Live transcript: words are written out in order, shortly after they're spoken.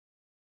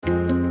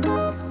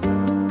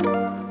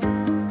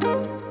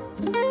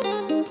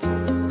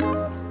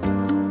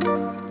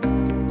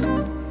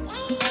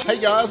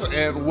guys,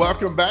 and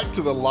welcome back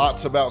to the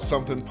Lots About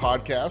Something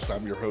podcast.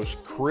 I'm your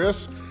host,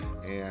 Chris,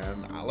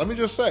 and let me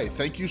just say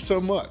thank you so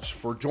much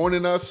for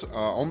joining us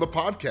on the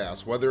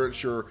podcast. Whether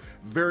it's your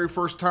very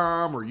first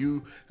time or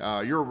you're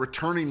a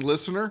returning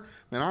listener,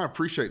 man, I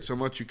appreciate so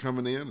much you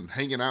coming in and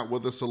hanging out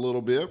with us a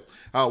little bit.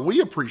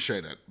 We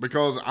appreciate it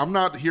because I'm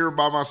not here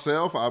by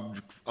myself. I'm,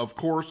 of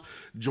course,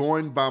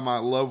 joined by my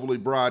lovely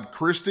bride,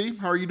 Christy.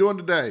 How are you doing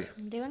today?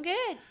 I'm doing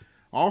good.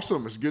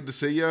 Awesome. It's good to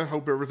see you.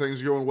 Hope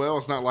everything's going well.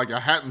 It's not like I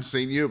hadn't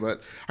seen you,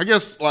 but I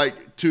guess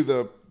like to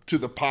the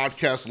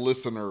podcast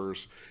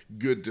listeners,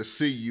 good to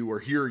see you or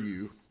hear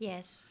you.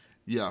 Yes.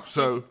 Yeah.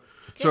 So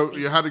Good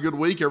you had a good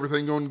week?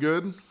 Everything going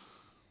good?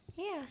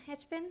 Yeah,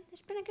 it's been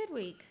a good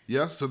week.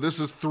 Yeah. So this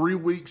is 3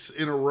 weeks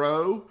in a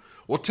row.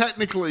 Well,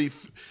 technically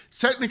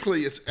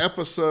it's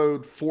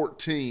episode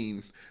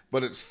 14,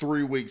 but it's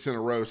 3 weeks in a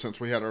row since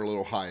we had our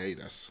little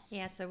hiatus.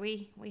 Yeah, so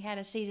we had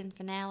a season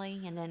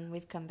finale, and then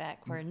we've come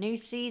back for a new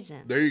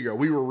season. There you go.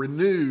 We were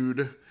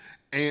renewed,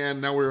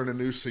 and now we're in a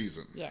new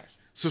season.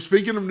 Yes. So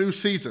speaking of new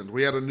seasons,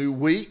 we had a new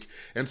week,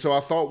 and so I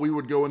thought we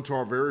would go into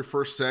our very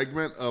first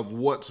segment of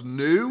what's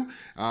new.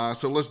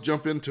 So let's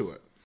jump into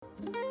it.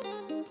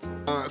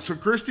 So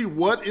Christy,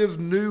 what is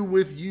new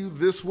with you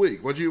this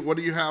week? What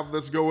do you have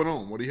that's going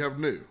on? What do you have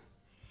new?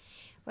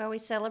 Well, we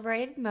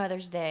celebrated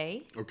Mother's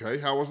Day. Okay,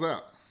 how was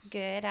that?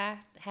 Good. I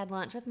had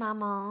lunch with my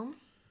mom.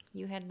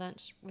 You had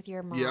lunch with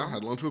your mom. Yeah, I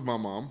had lunch with my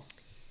mom.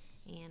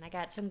 And I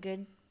got some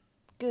good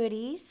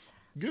goodies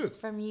Good.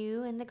 from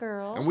you and the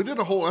girls. And we did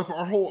our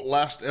whole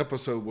last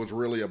episode was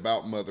really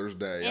about Mother's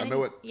Day. And I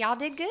know it. Y'all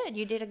did good.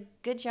 You did a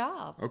good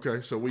job.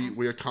 Okay, so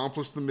we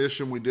accomplished the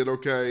mission. We did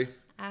okay.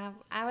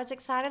 I was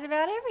excited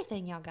about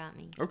everything y'all got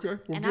me. Okay,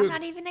 well, And good. I'm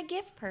not even a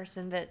gift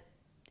person, but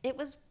it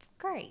was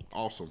great.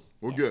 Awesome.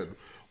 Well, Yes. good.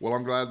 Well,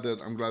 I'm glad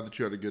that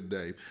you had a good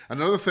day.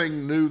 Another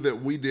thing new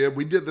that we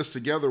did this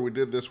together. We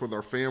did this with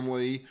our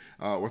family,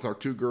 with our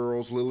two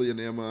girls, Lily and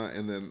Emma,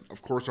 and then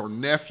of course our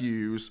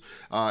nephews.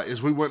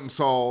 Is we went and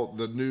saw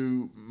the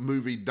new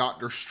movie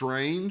Doctor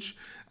Strange.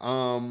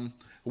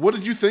 What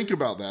did you think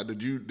about that?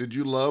 Did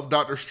you love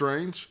Doctor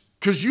Strange?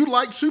 Because you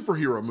like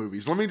superhero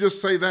movies. Let me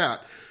just say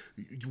that.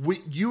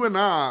 You and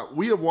I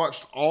have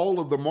watched all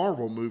of the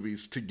Marvel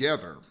movies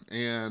together,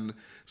 and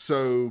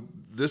so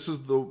this is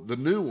the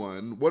new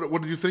one.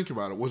 What did you think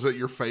about it? Was it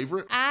your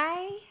favorite?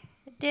 I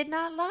did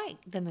not like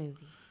the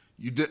movie.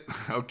 You did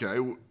okay.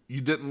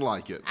 You didn't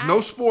like it.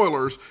 No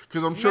spoilers,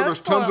 because I'm sure there's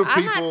tons of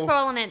people. I'm not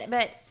spoiling it,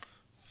 but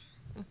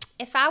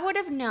if I would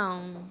have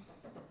known,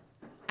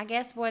 I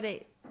guess what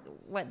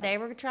they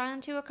were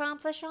trying to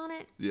accomplish on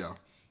it, Yeah.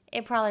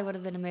 it probably would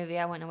have been a movie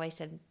I wouldn't have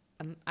wasted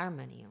our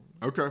money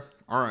on. Okay.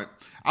 All right.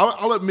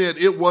 I'll admit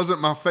it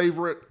wasn't my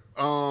favorite.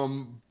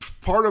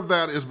 Part of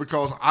that is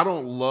because I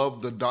don't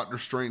love the Doctor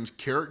Strange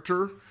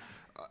character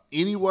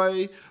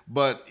anyway,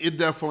 but it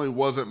definitely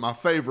wasn't my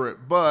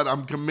favorite. But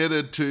I'm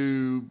committed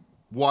to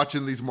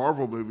watching these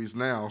Marvel movies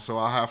now, so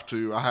I had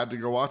to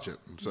go watch it.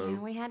 So Yeah,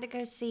 we had to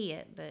go see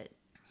it, but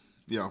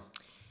yeah.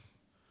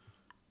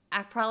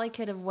 I probably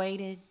could have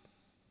waited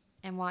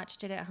and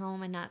watched it at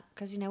home and not,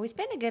 because we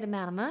spend a good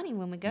amount of money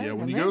when we go to the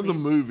When movies. you go to the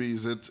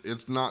movies,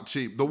 it's not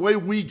cheap. The way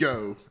we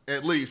go,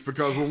 at least,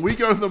 because when we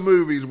go to the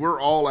movies, we're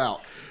all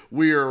out.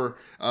 We're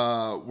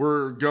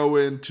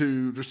going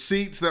to the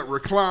seats that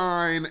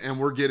recline, and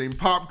we're getting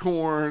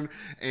popcorn,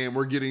 and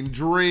we're getting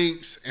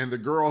drinks, and the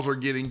girls are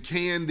getting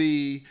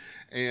candy,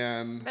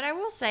 and But I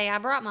will say, I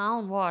brought my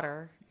own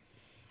water.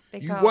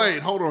 Because wait,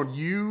 hold on,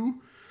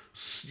 you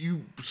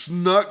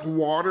snuck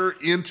water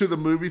into the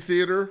movie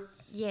theater?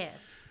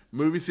 Yes.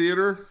 Movie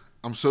theater?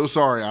 I'm so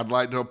sorry. I'd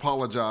like to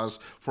apologize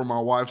for my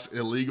wife's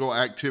illegal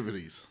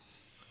activities.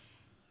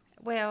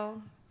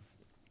 Well,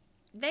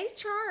 they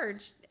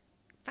charge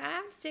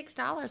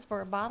 $5-6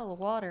 for a bottle of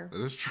water. That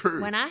is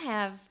true. When I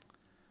have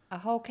a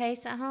whole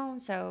case at home,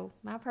 so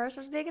my purse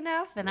was big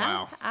enough, and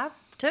Wow. I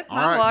took All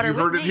my right, water you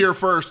with heard me. it here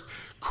first.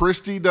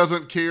 Christy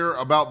doesn't care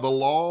about the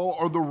law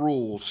or the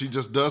rules. She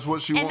just does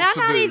what she And wants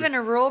I'm to not do. even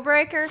a rule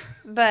breaker,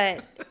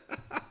 but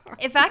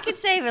if I could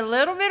save a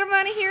little bit of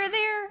money here or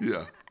there,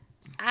 Yeah.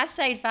 I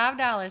saved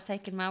 $5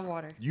 taking my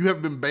water. You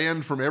have been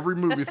banned from every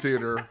movie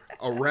theater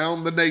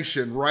around the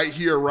nation right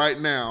here, right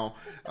now,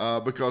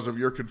 because of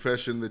your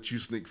confession that you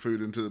sneak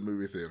food into the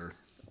movie theater.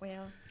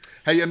 Well,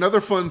 Hey, another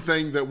fun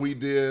thing that we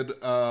did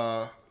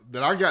that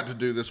I got to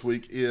do this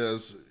week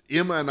is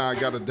Emma and I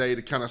got a day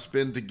to kind of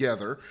spend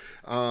together.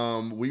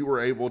 We were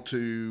able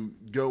to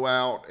go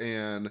out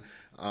and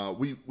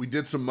we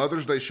did some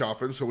Mother's Day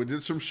shopping. So we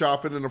did some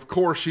shopping, and of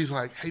course she's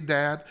like, "Hey,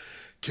 Dad,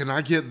 can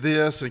I get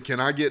this and can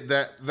I get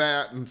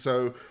that?" And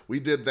so we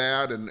did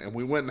that, and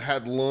we went and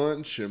had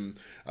lunch, and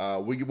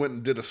we went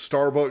and did a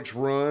Starbucks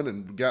run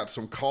and got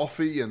some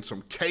coffee and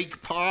some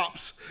cake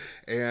pops,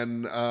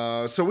 and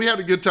so we had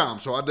a good time.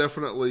 So I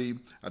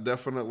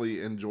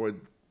definitely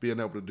enjoyed being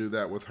able to do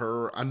that with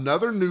her.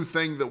 Another new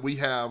thing that we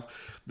have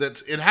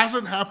it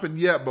hasn't happened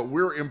yet, but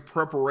we're in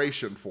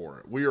preparation for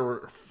it. We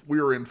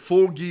are in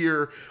full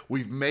gear.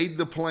 We've made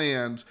the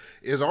plans.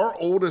 Is our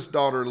oldest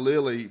daughter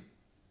Lily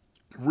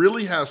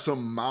really has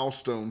some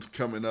milestones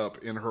coming up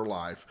in her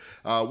life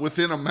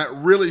within a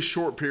really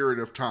short period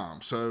of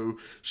time. So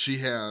she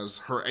has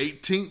her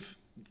 18th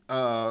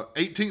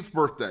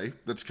birthday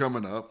that's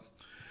coming up.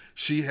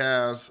 She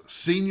has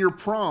senior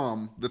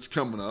prom that's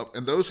coming up,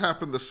 and those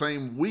happen the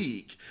same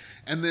week.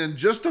 And then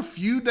just a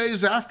few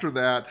days after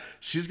that,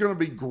 she's going to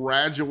be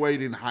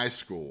graduating high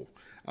school.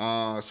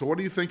 So what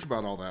do you think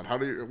about all that? How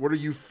are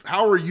you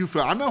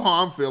feeling? I know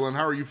how I'm feeling.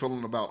 How are you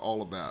feeling about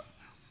all of that?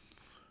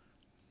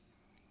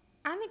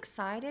 I'm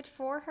excited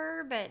for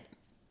her, but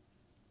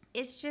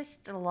it's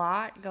just a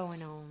lot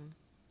going on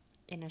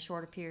in a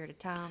shorter period of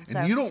time. So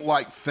And you don't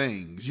like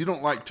things. You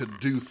don't like to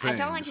do things. I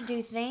don't like to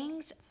do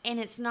things, and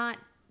it's not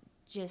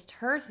just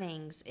her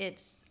things.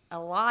 It's a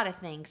lot of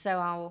things.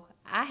 So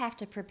I have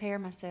to prepare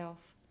myself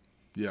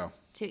Yeah.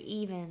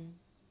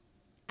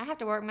 I have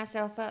to work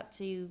myself up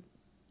to,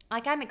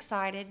 like, I'm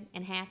excited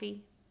and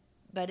happy,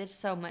 but it's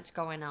so much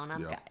going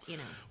on.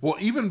 Well,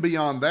 even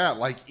beyond that,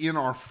 like in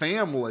our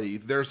family,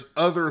 there's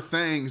other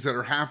things that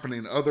are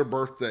happening, other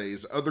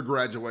birthdays, other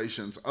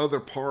graduations, other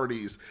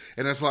parties.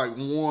 And it's like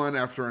one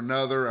after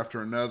another,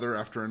 after another,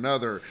 after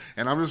another.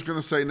 And I'm just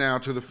going to say now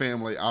to the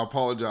family, I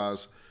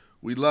apologize.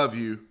 We love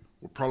you.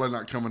 We're probably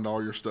not coming to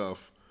all your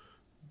stuff.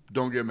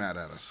 Don't get mad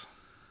at us.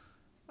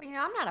 Well,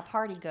 I'm not a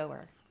party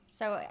goer.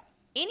 So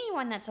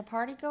anyone that's a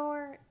party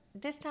goer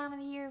this time of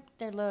the year,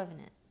 they're loving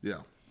it.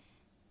 Yeah.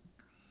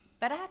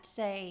 But I have to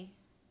say,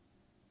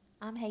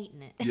 I'm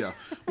hating it. Yeah.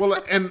 Well,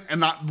 that's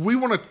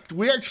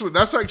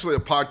actually a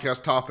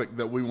podcast topic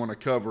that we want to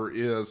cover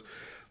is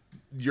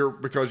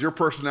because your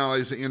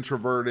personality is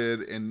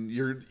introverted and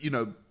you're,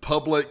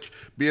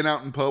 being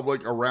out in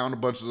public around a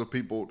bunch of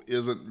people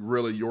isn't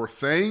really your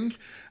thing.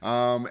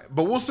 But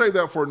we'll save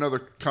that for another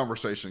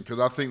conversation because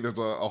I think there's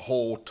a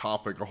whole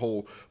topic, a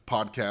whole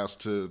podcast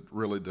to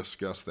really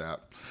discuss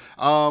that.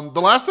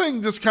 The last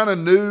thing that's kind of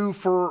new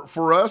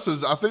for us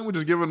is I think we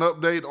just give an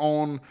update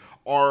on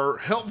our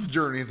health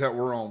journey that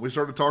we're on. We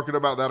started talking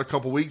about that a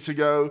couple weeks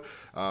ago.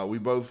 We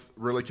both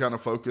really kind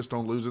of focused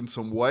on losing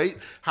some weight.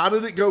 How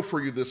did it go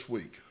for you this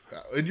week?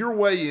 In your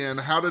weigh in,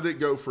 how did it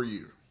go for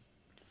you?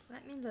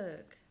 Let me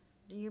look.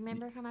 Do you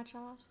remember how much I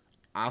lost?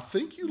 I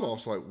think you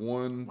lost like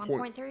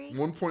 1.3?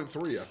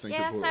 1.3, I think.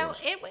 Yeah, is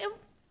what it was.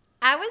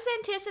 I was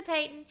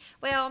anticipating,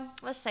 well,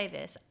 let's say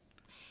this.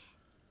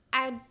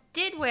 I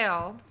did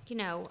well,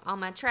 on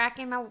my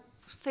tracking my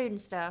food and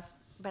stuff,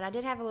 but I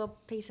did have a little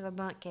piece of a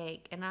bundt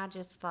cake, and I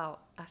just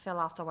thought I fell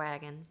off the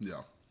wagon.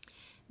 Yeah.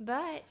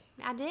 But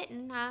I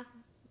didn't. I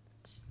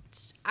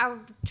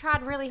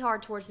tried really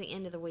hard towards the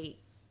end of the week,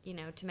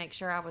 to make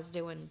sure I was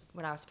doing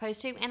what I was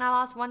supposed to, and I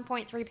lost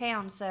 1.3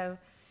 pounds, so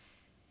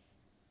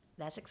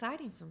that's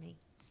exciting for me.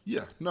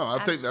 Yeah, no, I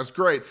think that's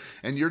great,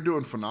 and you're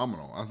doing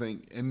phenomenal. I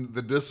think, and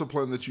the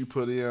discipline that you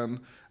put in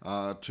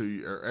to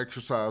your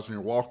exercise and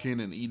your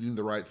walking and eating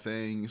the right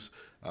things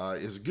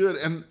is good.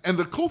 And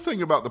the cool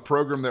thing about the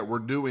program that we're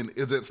doing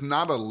is it's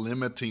not a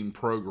limiting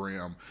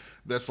program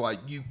that's like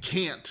you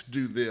can't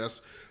do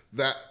this.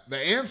 That the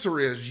answer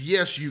is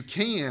yes, you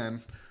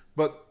can,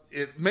 but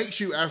it makes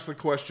you ask the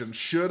question: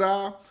 should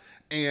I?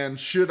 And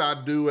should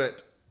I do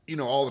it?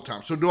 All the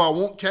time. So, do I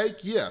want cake?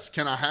 Yes.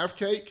 Can I have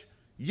cake?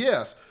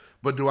 Yes.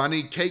 But do I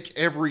need cake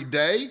every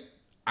day?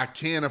 I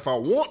can if I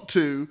want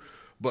to,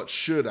 but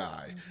should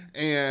I?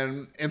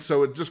 And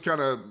so it just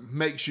kind of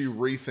makes you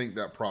rethink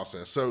that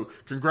process. So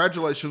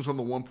congratulations on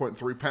the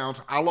 1.3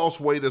 pounds. I lost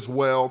weight as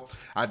well.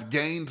 I'd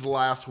gained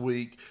last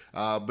week,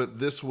 but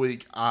this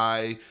week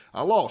I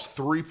lost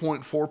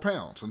 3.4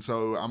 pounds. And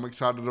so I'm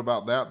excited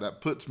about that. That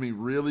puts me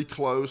really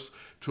close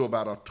to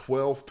about a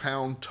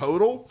 12-pound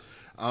total.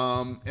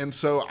 And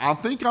so I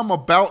think I'm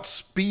about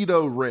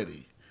Speedo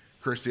ready.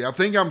 Christy, I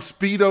think I'm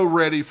Speedo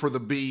ready for the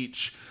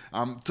beach.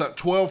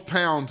 12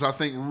 pounds, I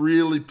think,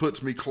 really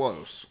puts me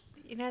close.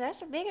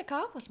 That's a big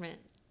accomplishment.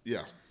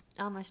 Yeah.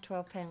 Almost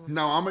 12 pounds.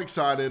 No, I'm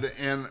excited,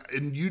 and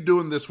you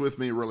doing this with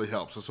me really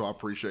helps. So I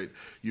appreciate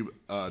you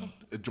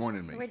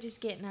joining me. We're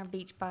just getting our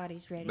beach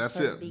bodies ready. That's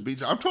for it. The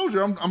beach. I told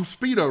you I'm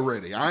Speedo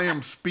ready. I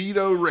am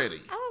Speedo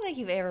ready. I don't think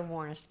you've ever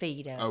worn a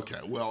Speedo. Okay,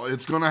 well,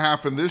 it's going to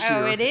happen this year.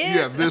 Oh, it is?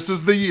 Yeah, this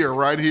is the year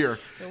right here.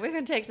 So we're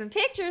going to take some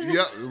pictures.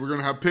 Yeah, we're going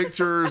to have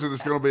pictures, and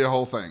it's going to be a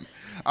whole thing.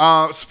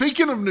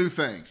 Speaking of new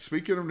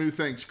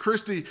things,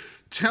 Christy,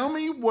 tell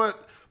me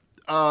what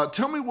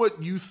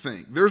you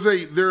think.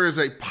 There is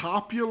a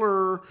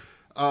popular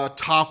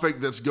topic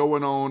that's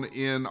going on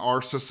in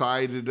our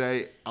society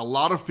today. A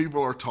lot of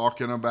people are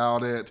talking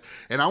about it,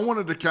 and I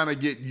wanted to kind of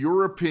get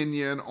your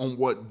opinion on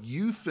what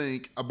you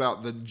think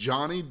about the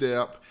Johnny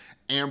Depp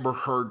Amber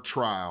Heard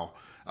trial.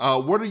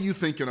 What are you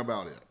thinking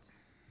about it?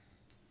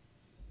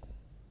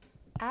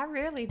 I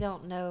really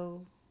don't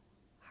know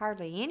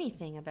hardly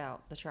anything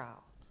about the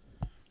trial.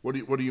 What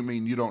do you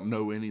mean you don't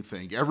know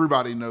anything?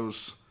 Everybody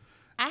knows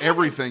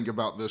everything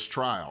about this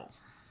trial.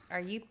 Are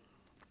you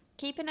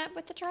keeping up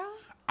with the trial?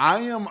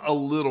 I am a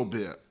little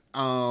bit.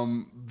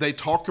 They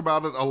talk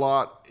about it a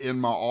lot in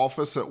my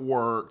office at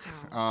work.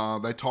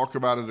 They talk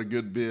about it a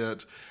good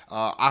bit.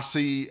 I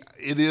see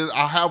it is.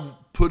 I have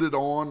put it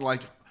on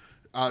like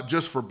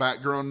just for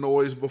background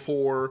noise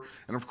before.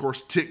 And of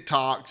course,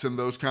 TikToks and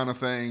those kind of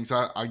things.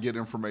 I get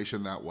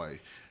information that way.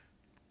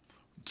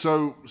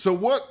 So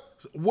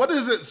what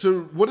is it?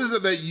 So what is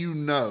it that you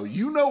know?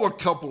 You know a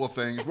couple of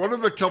things. What are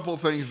the couple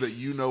of things that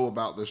you know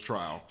about this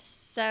trial?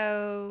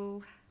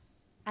 So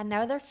I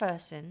know they're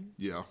fussing.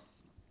 Yeah.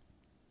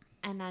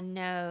 And I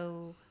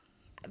know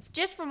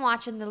just from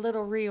watching the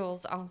little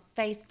reels on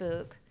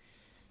Facebook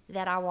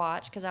that I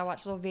watch, because I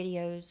watch little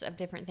videos of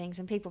different things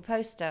and people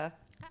post stuff,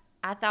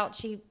 I thought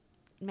she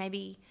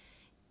maybe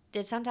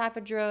did some type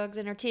of drugs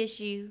in her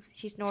tissue.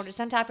 She snorted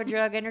some type of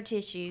drug in her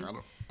tissue.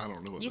 I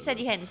don't know what You that said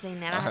is. you hadn't seen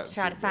that. I I have to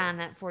try to hadn't seen find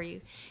that for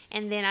you.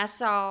 And then I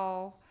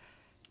saw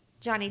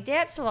Johnny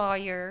Depp's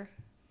lawyer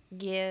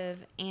give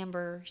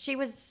Amber, I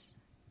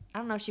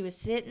don't know if she was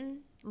sitting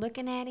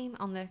looking at him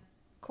on the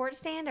court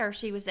stand or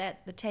she was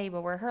at the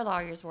table where her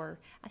lawyers were.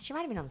 She might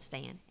have been on the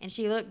stand. And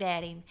she looked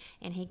at him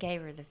and he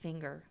gave her the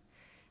finger.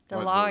 The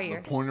What,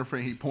 lawyer. The pointer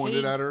finger, he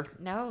pointed at her?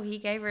 No, he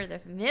gave her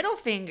the middle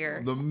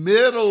finger. The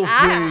middle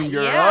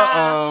finger. Yeah.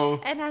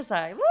 Uh-oh. And I was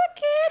like, look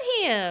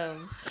at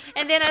him.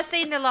 And then I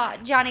seen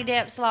Johnny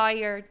Depp's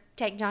lawyer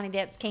take Johnny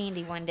Depp's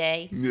candy one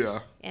day. Yeah.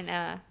 And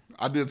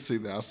I did see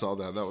that. I saw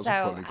that. That was a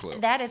funny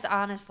clip. That is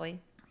honestly.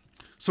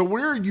 So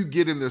where are you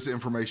getting this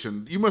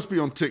information? You must be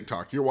on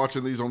TikTok. You're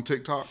watching these on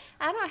TikTok?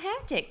 I don't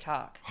have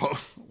TikTok.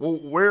 Well,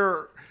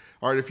 where?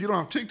 All right, if you don't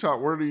have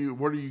TikTok, where are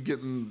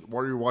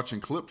you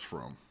watching clips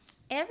from?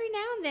 Every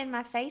now and then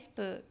my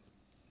Facebook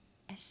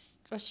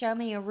will show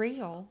me a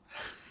reel.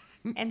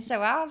 And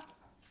so I'll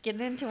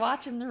get into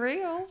watching the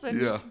reels.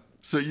 And Yeah.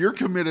 So you're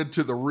committed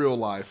to the real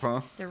life,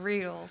 huh? The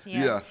reels,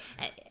 yeah.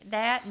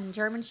 That and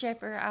German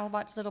Shepherd, I'll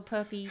watch little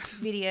puppy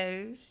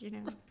videos,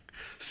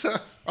 So,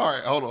 all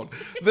right, hold on.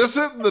 This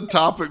isn't the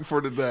topic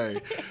for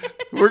today.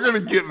 We're going to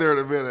get there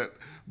in a minute.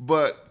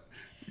 But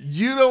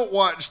you don't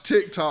watch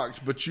TikToks,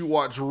 but you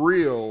watch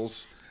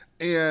reels.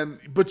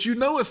 But you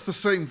know it's the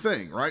same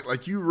thing, right?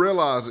 Like you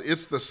realize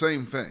it's the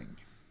same thing.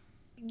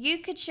 You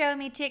could show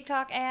me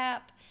TikTok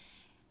app,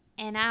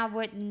 and I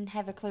wouldn't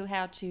have a clue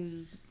how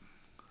to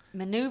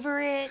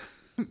maneuver it.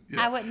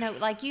 Yeah. I wouldn't know.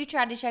 Like you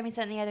tried to show me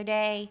something the other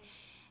day,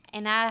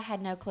 and I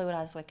had no clue what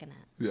I was looking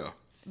at. Yeah.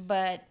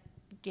 But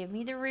give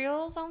me the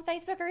reels on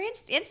Facebook or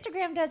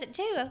Instagram does it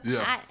too.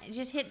 Yeah. I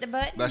just hit the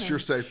button. That's your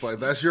safe play.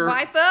 That's your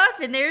swipe up,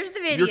 and there's the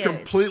video. You're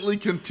completely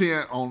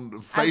content on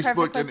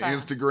Facebook and fine.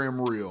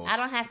 Instagram reels. I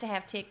don't have to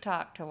have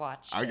TikTok to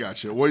watch. I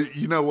got you. Well,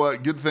 you know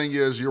what? Good thing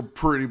is you're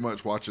pretty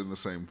much watching the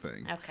same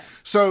thing. Okay.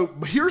 So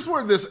here's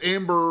where this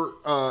Amber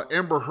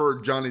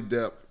Heard Johnny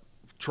Depp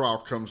trial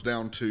comes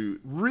down to.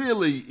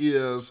 Really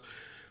is,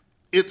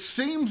 it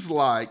seems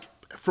like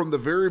from the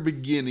very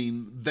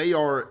beginning they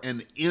are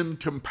an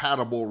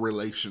incompatible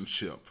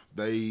relationship.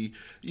 They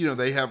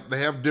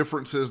have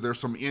differences. There's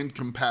some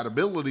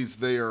incompatibilities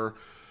there,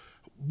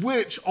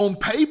 which on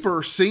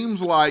paper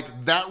seems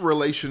like that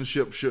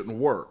relationship shouldn't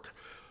work.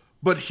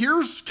 But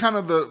here's kind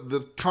of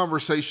the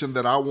conversation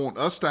that I want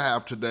us to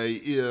have today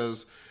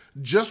is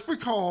just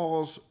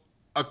because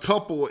a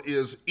couple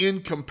is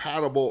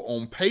incompatible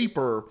on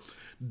paper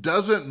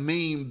doesn't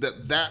mean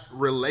that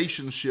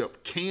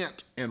relationship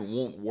can't and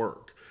won't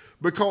work.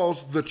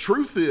 Because the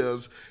truth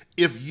is,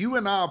 if you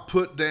and I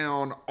put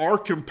down our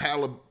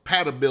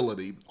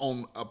compatibility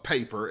on a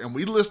paper and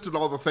we listed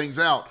all the things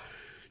out,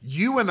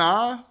 you and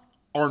I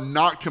are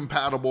not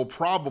compatible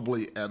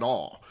probably at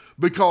all.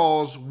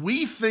 Because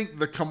we think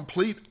the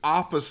complete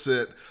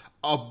opposite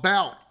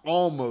about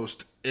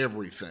almost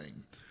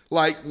everything.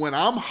 Like when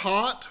I'm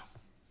hot,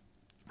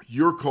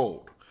 you're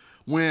cold.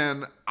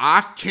 When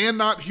I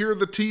cannot hear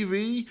the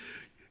TV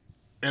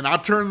and I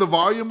turn the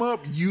volume up,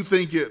 you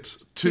think it's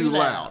too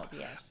loud.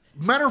 Yes.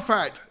 Matter of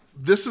fact,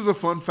 this is a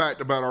fun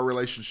fact about our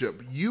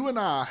relationship. You and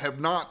I have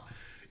not,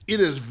 it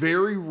is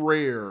very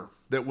rare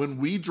that when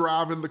we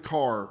drive in the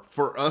car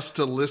for us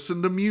to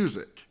listen to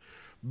music,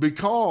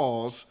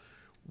 because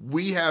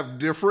we have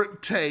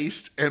different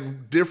tastes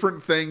and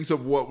different things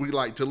of what we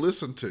like to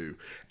listen to.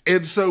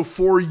 And so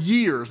for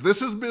years, this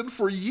has been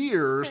for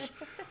years,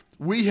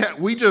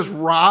 we just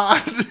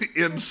ride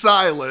in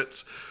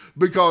silence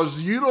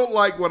because you don't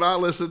like what I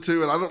listen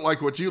to and I don't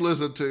like what you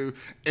listen to.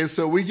 And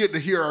so we get to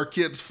hear our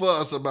kids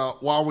fuss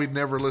about why we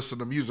never listen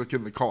to music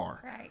in the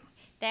car. Right.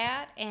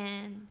 That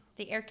and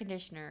the air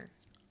conditioner.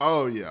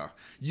 Oh, yeah.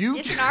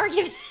 It's an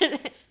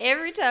argument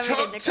every time we get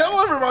in the car. Tell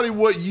everybody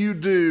what you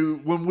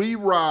do when we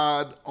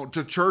ride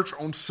to church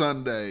on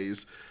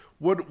Sundays.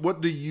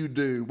 What do you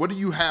do? What do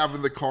you have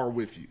in the car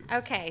with you?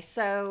 Okay,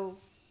 so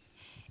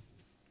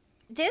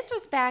this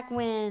was back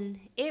when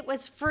it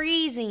was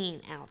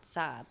freezing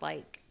outside,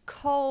 like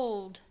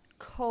cold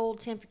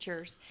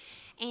temperatures.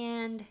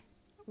 And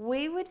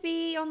we would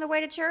be on the way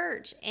to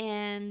church,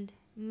 and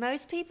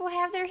most people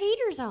have their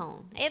heaters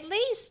on, at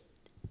least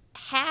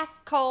half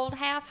cold,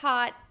 half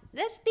hot.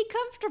 Let's be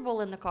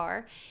comfortable in the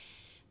car.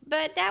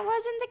 But that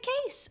wasn't the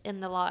case in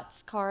the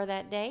Lott's car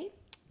that day,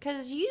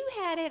 because you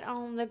had it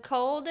on the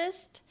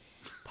coldest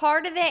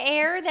part of the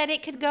air that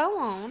it could go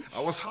on.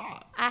 I was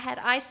hot. I had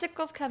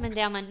icicles coming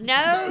down my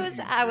nose.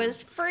 you I didn't.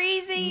 was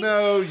freezing.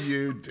 No,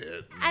 you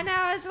didn't. And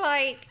I was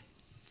like,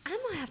 I'm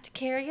going to have to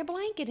carry a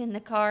blanket in the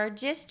car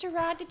just to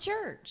ride to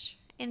church.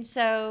 And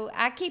so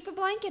I keep a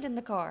blanket in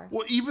the car.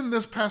 Well, even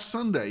this past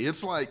Sunday,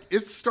 it's like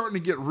it's starting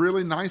to get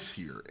really nice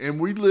here, and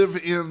we live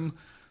in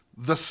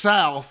the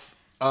South,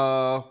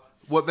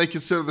 what they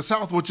consider the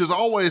South, which is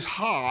always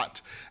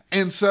hot,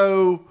 and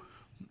so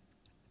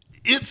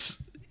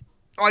it's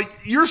like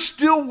you're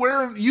still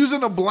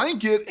using a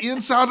blanket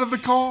inside of the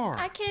car.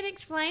 I can't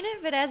explain it,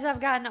 but as I've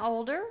gotten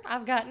older,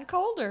 I've gotten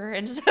colder.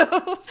 And so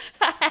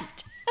I have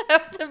to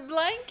have the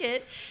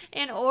blanket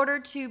in order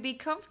to be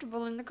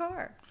comfortable in the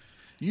car.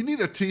 You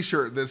need a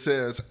T-shirt that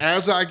says,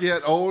 "As I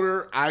get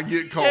older, I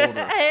get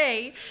colder."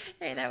 hey,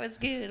 that was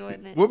good,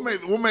 wasn't it?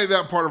 We'll make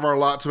that part of our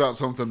Lots About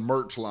Something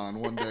merch line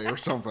one day or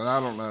something. I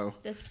don't know.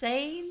 The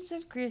sayings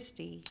of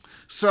Christy.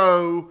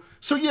 So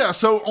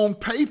on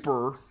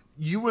paper,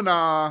 you and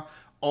I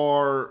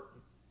are,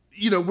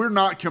 we're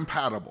not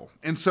compatible.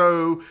 And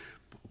so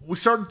we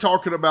started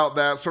talking about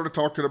that, started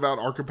talking about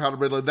our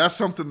compatibility. That's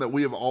something that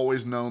we have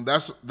always known.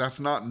 That's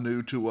not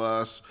new to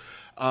us.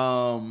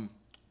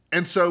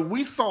 And so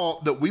we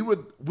thought that we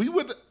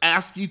would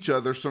ask each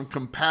other some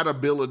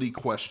compatibility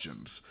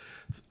questions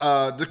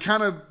to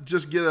kind of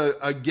just get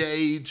a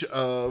gauge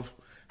of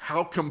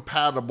how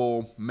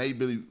compatible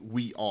maybe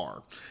we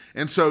are.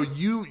 And so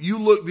you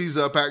looked these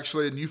up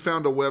actually, and you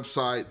found a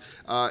website.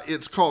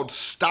 It's called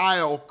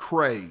Style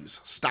Craze,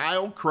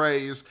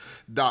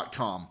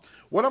 stylecraze.com.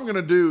 What I'm going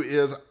to do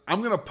is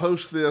I'm going to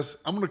post this.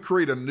 I'm going to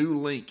create a new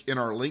link in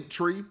our link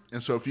tree.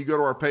 And so if you go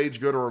to our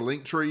page, go to our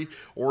link tree,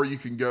 or you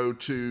can go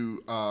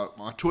to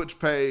my Twitch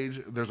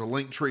page. There's a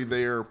link tree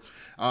there.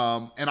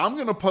 And I'm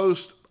going to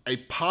post a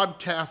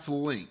podcast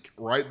link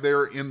right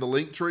there in the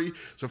link tree.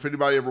 So if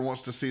anybody ever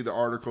wants to see the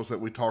articles that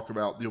we talk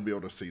about, you'll be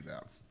able to see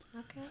that.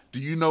 Okay. Do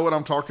you know what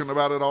I'm talking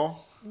about at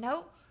all?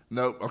 Nope.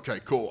 Nope. Okay,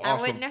 cool. I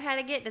Awesome. wouldn't know how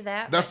to get to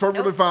that. That's but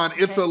perfectly nope. fine.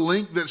 It's Okay. a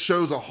link that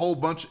shows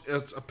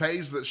it's a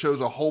page that shows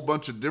a whole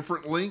bunch of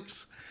different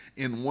links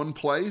in one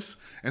place.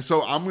 And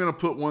so I'm going to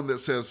put one that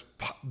says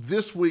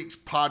this week's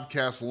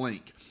podcast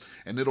link,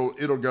 and it'll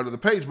go to the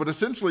page. But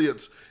essentially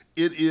it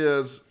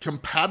is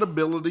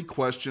compatibility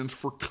questions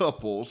for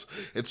couples.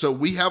 And so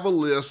we have a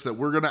list that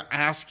we're going to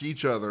ask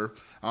each other.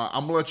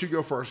 I'm going to let you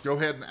go first. Go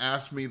ahead and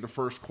ask me the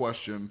first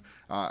question,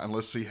 and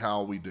let's see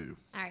how we do.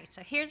 All right,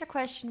 so here's a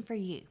question for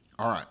you.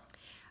 All right.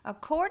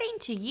 According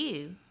to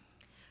you,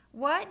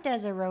 what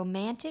does a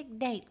romantic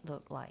date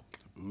look like?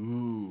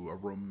 Ooh, a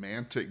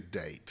romantic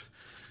date.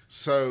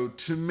 So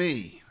to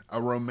me,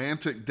 a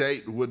romantic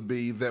date would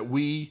be that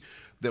we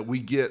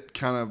get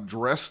kind of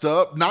dressed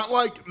up, not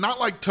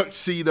like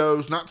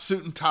tuxedos, not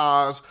suit and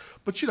ties,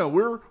 but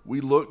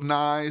we look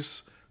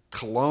nice,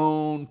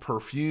 cologne,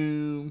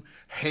 perfume,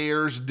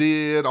 hairs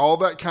did, all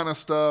that kind of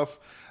stuff.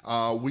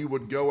 We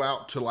would go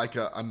out to like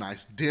a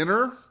nice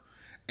dinner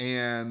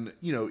and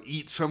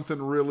eat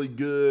something really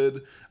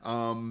good.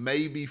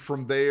 Maybe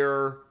from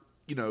there,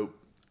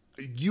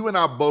 you and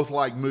I both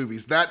like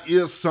movies. That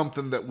is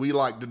something that we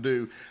like to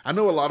do. I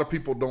know a lot of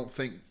people don't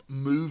think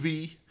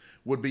movie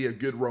would be a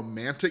good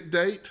romantic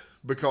date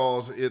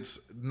because it's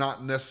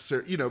not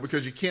necessary,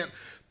 because you can't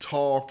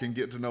talk and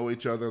get to know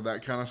each other,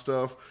 that kind of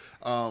stuff.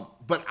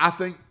 But I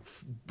think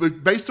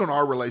based on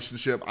our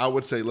relationship, I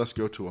would say let's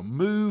go to a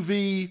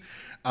movie.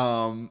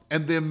 And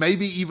then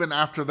maybe even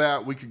after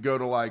that, we could go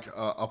to like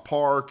a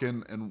park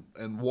and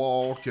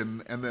walk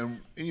and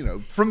then,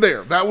 from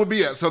there, that would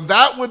be it. So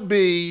that would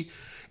be,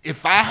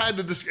 if I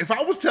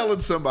was telling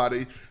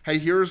somebody, hey,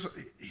 here's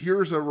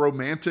a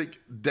romantic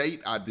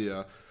date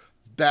idea,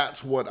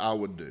 that's what I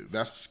would do.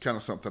 That's kind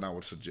of something I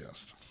would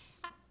suggest.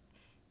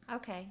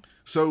 Okay.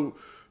 So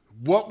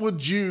what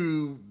would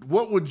you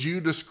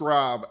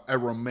describe a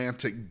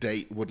romantic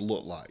date would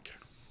look like?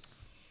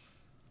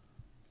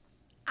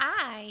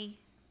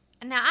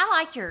 Now, I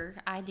like your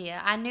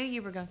idea. I knew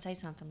you were going to say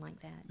something like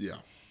that. Yeah.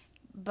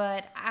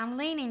 But I'm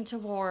leaning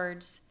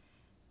towards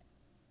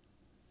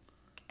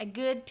a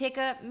good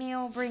pickup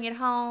meal, bring it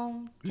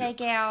home,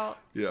 take out,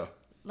 Yeah.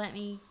 let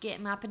me get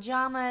in my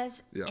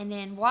pajamas, Yeah. and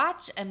then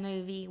watch a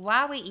movie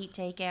while we eat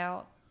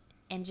takeout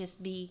and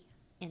just be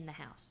in the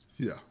house.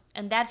 Yeah.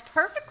 And that's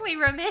perfectly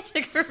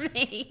romantic for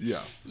me.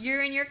 Yeah.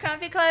 You're in your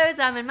comfy clothes,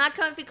 I'm in my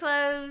comfy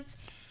clothes,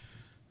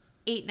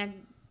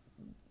 eating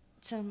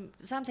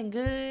something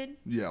good.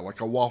 Yeah,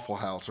 like a Waffle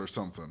House or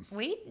something.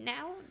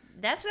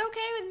 That's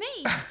okay with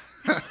me.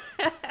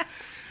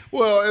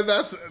 Well, and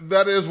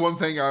that is one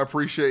thing I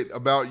appreciate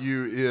about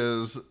you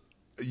is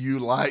you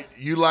like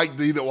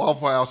to eat at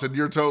Waffle House, and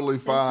you're totally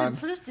fine. The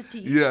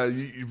simplicity. Yeah,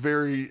 you're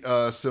very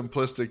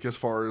simplistic as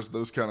far as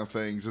those kind of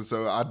things, and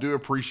so I do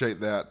appreciate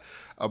that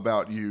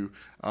about you.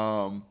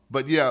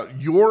 But yeah,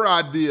 your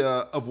idea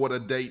of what a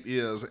date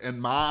is and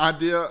my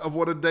idea of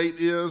what a date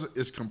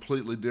is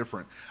completely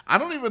different. I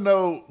don't even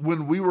know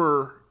when we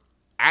were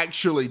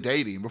actually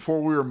dating,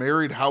 before we were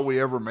married, how we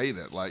ever made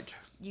it. Like,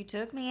 You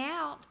took me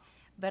out,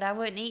 but I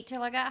wouldn't eat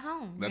till I got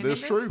home. That is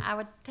true. I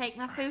would take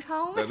my food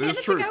home. That in is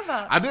a true. to-go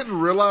box. I didn't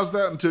realize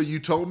that until you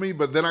told me,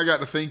 but then I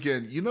got to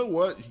thinking, you know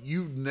what?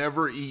 You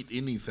never eat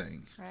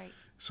anything. Right.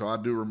 So I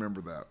do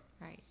remember that.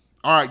 Right.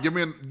 All right,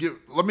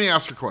 let me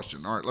ask you a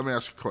question. All right, let me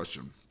ask you a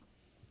question.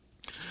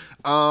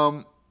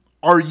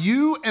 Are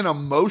you an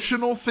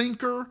emotional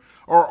thinker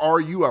or are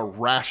you a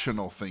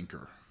rational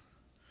thinker?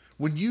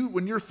 When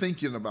you're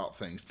thinking about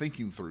things,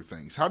 thinking through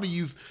things, how do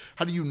you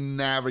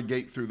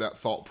navigate through that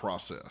thought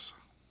process?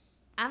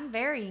 I'm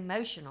very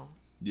emotional.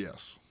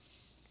 Yes.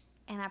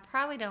 And I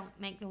probably don't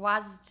make the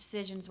wisest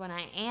decisions when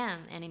I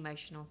am an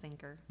emotional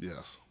thinker.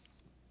 Yes.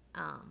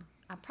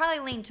 I probably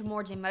lean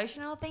towards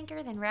emotional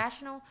thinker than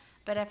rational,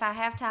 but if I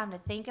have time to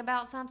think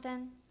about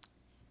something,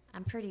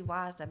 I'm pretty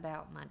wise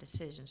about my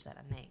decisions that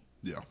I make.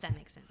 Yeah. If that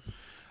makes sense.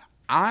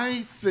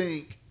 I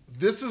think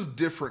this is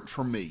different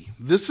for me.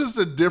 This is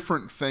a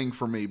different thing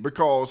for me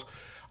because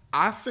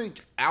I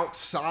think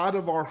outside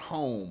of our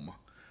home,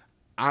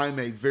 I'm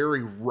a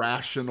very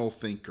rational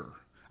thinker.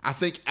 I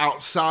think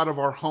outside of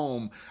our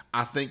home,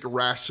 I think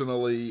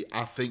rationally,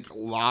 I think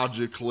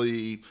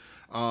logically,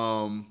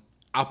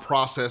 I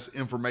process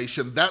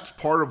information. That's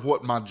part of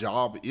what my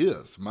job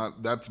is.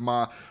 That's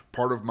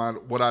part of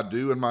what I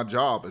do in my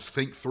job is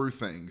think through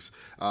things,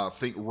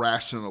 think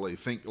rationally,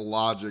 think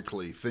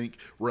logically, think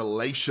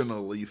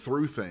relationally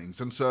through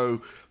things. And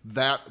so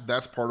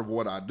that's part of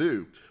what I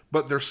do.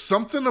 But there's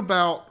something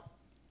about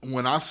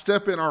when I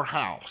step in our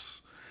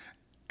house,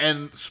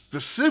 and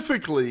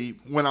specifically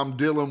when I'm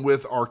dealing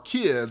with our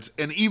kids,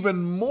 and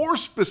even more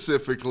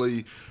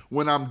specifically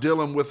when I'm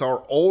dealing with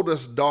our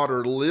oldest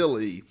daughter,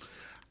 Lily,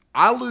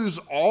 I lose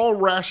all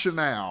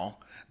rationale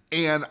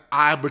and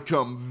I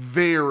become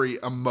very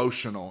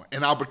emotional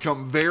and I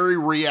become very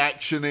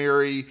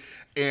reactionary,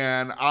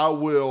 and I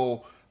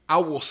will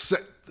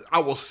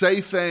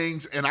say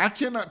things, and I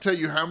cannot tell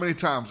you how many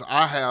times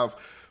I have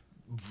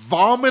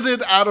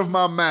vomited out of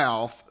my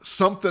mouth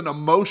something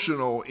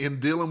emotional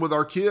in dealing with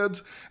our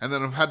kids, and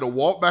then I've had to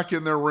walk back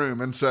in their room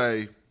and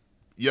say,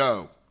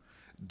 yo,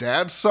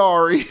 Dad's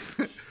sorry.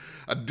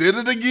 I did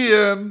it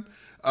again.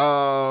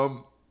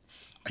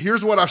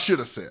 Here's what I should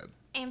have said.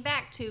 And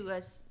back to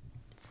us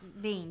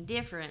being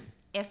different,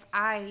 if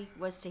I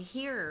was to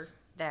hear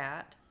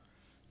that,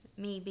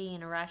 me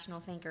being a rational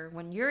thinker,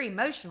 when you're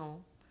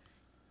emotional,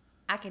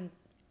 I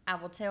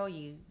will tell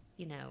you,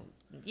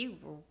 you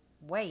were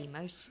way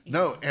emotional.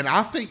 No, and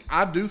I think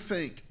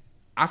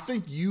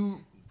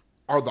you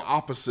are the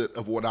opposite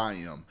of what I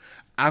am.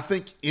 I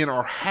think in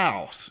our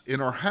house,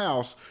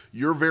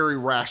 you're very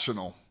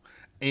rational,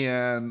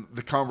 and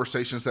the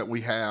conversations that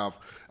we have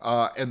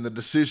and the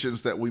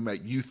decisions that we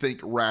make, you think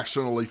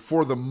rationally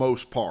for the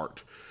most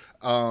part.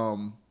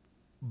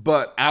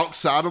 But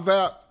outside of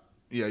that,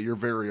 yeah, you're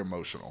very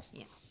emotional.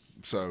 Yeah.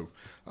 So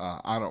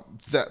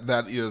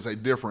that is a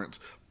difference.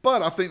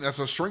 But I think that's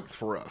a strength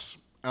for us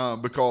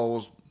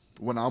because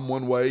when I'm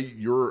one way,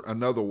 you're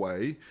another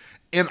way.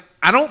 And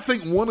I don't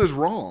think one is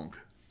wrong.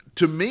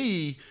 To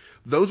me,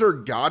 those are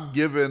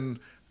God-given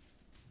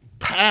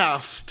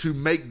paths to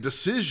make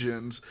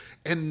decisions,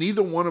 and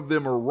neither one of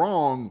them are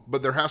wrong,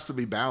 but there has to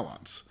be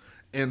balance.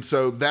 And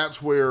so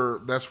that's where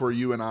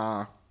you and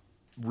I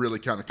really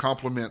kind of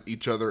complement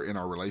each other in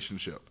our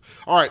relationship.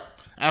 All right,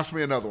 ask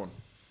me another one.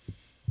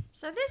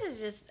 So this is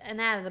just an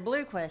out of the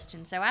blue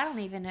question, so I don't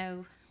even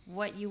know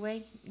what you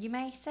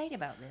may say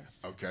about this.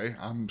 Okay,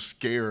 I'm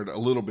scared a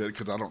little bit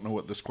because I don't know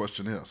what this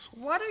question is.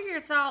 What are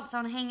your thoughts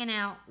on hanging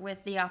out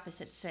with the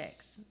opposite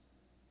sex,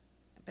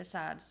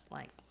 besides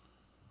like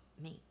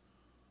me?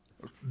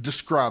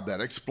 Describe that.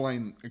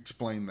 Explain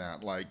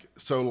that.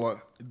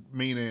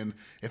 Meaning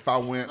if I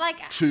went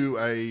to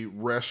a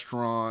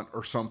restaurant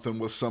or something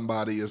with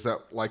somebody, is that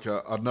like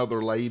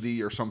another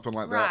lady or something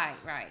like that?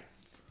 Right.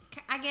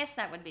 I guess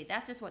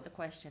that's just what the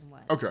question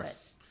was. Okay. But.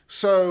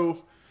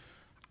 So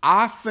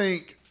I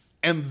think,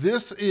 and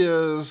this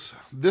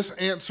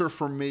answer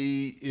for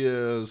me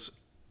is,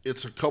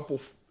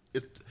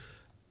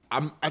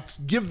 I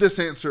give this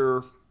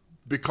answer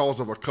because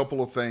of a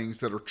couple of things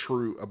that are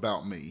true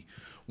about me.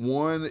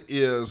 One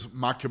is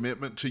my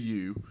commitment to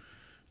you.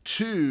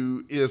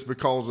 Two is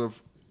because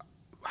of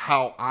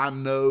how I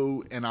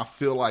know and I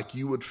feel like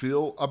you would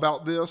feel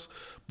about this.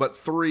 But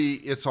three,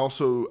 it's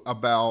also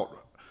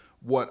about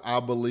what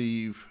I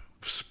believe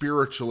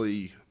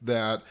spiritually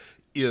that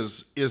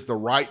is the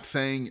right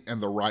thing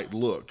and the right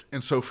look.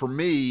 And so for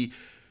me,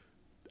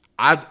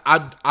 I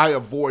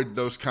avoid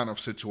those kind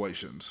of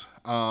situations.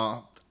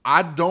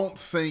 I don't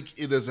think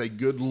it is a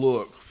good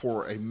look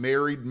for a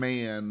married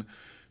man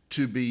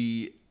to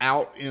be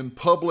out in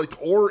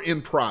public or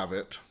in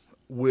private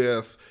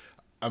with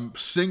a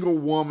single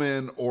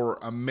woman or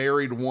a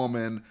married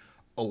woman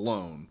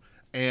alone.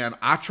 And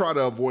I try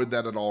to avoid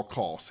that at all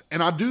costs.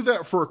 And I do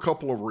that for a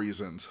couple of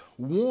reasons.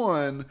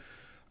 One,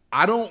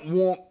 I don't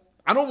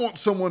want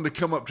someone to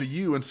come up to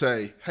you and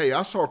say, hey,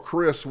 I saw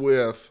Chris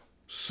with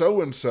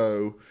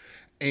so-and-so,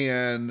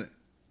 and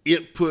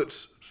it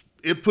puts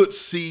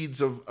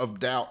seeds of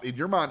doubt in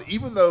your mind,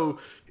 even though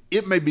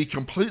it may be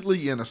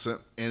completely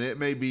innocent, and it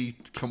may be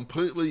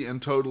completely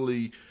and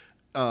totally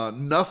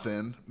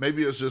nothing.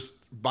 Maybe it's just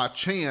by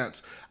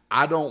chance.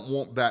 I don't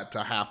want that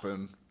to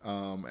happen,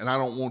 and I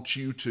don't want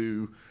you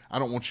to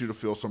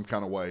feel some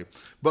kind of way.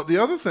 But the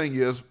other thing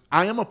is,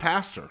 I am a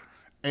pastor,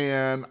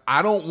 and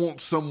I don't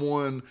want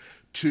someone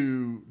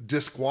to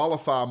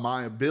disqualify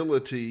my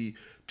ability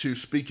to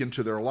speak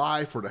into their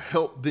life or to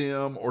help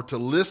them or to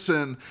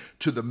listen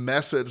to the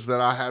message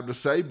that I have to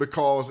say,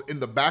 because in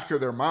the back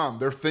of their mind,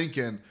 they're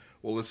thinking,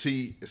 well, is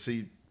he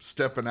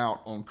stepping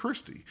out on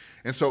Christy?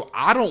 And so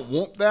I don't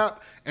want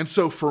that. And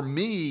so for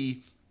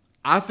me,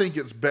 I think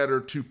it's better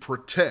to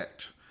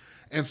protect.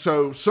 And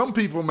so some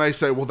people may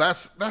say, well,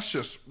 that's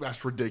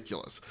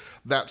ridiculous.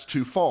 That's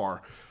too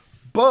far.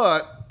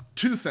 But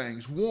two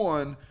things.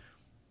 One,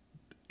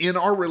 in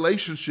our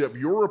relationship,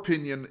 your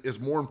opinion is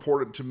more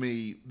important to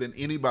me than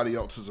anybody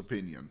else's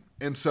opinion.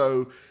 And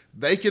so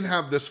they can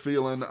have this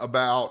feeling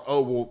about,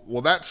 oh,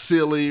 well, that's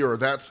silly, or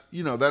that's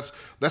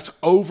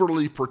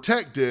overly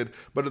protected.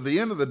 But at the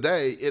end of the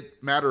day,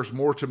 it matters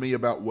more to me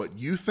about what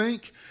you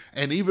think.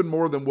 And even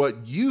more than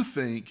what you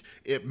think,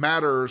 it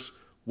matters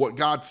what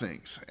God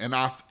thinks. And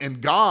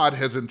God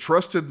has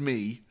entrusted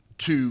me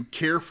to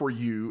care for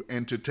you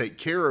and to take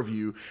care of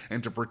you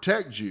and to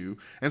protect you.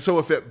 And so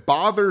if it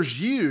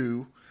bothers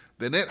you,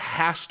 then it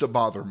has to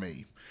bother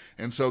me.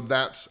 And so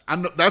that's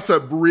a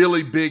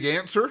really big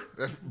answer.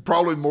 That's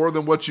probably more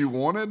than what you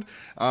wanted.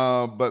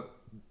 But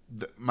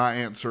my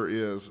answer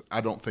is,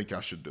 I don't think I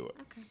should do it.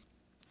 Okay.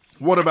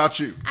 What about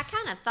you? I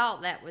kind of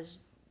thought that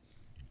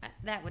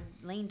would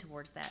lean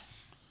towards that.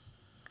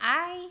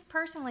 I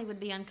personally would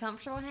be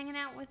uncomfortable hanging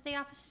out with the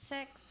opposite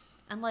sex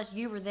unless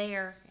you were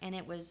there and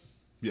it was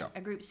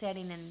a group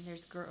setting and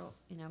there's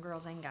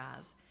girls and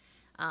guys.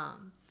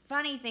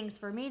 Funny things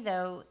for me,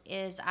 though,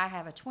 is I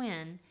have a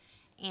twin,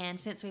 and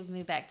since we've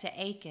moved back to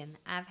Aiken,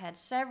 I've had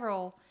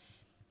several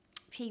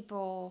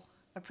people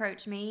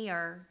approach me,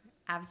 or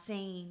I've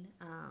seen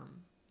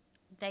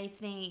they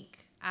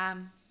think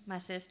I'm my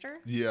sister.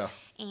 Yeah.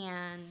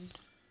 And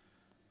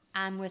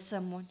I'm with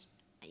someone.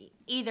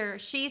 Either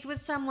she's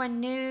with someone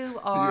new,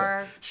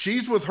 or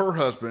she's with her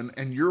husband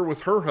and you're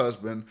with her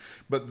husband,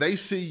 but they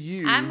see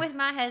you. I'm with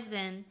my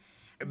husband.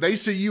 They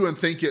see you and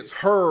think it's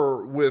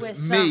her with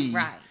me.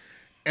 Right.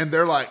 And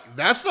they're like,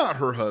 that's not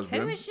her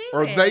husband. Who is she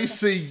Or with? they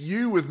see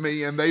you with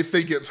me and they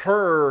think it's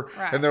her.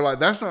 Right. And they're like,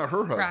 that's not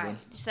her husband. Right.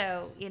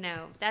 So,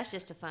 that's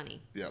just a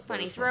funny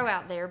throw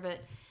out there.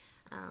 But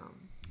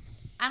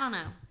I don't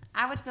know.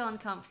 I would feel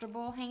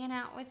uncomfortable hanging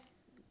out with.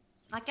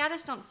 I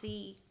just don't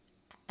see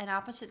an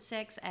opposite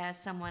sex as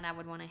someone I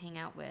would want to hang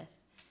out with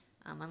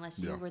unless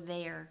you were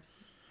there.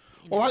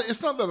 Well,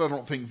 it's not that I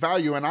don't think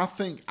value. And I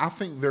think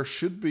there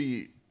should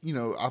be,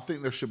 I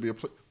think there should be a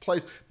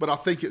place, but I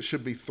think it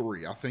should be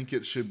 3. I think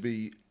it should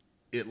be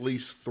at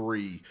least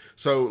 3.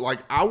 So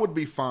I would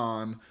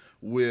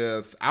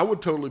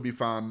totally be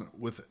fine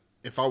with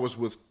if I was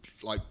with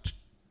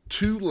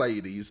 2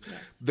 ladies. Yes.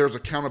 There's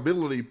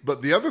accountability.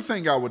 But the other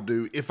thing I would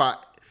do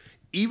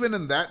even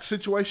in that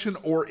situation,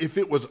 or if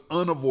it was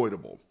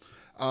unavoidable,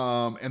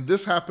 and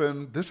this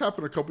happened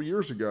a couple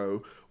years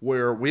ago,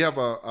 where we have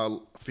a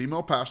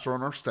female pastor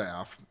on our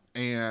staff,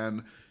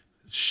 and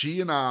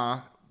she and I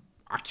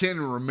can't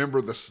even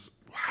remember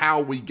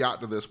how we got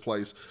to this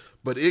place,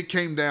 but it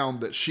came down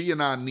that she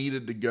and I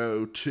needed to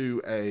go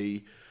to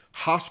a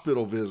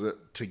hospital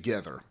visit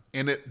together.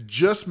 And it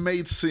just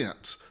made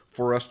sense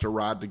for us to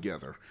ride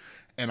together.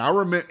 And I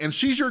remember, and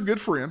she's your good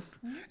friend.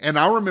 Mm-hmm. And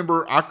I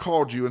remember I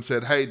called you and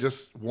said, hey,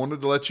 just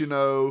wanted to let you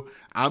know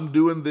I'm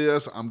doing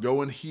this. I'm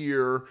going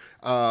here.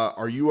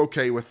 Are you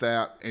okay with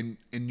that? And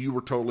you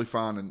were totally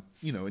fine. And,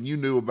 and you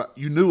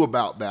knew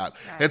about that.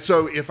 Right. And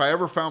so if I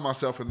ever found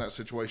myself in that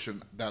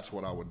situation, that's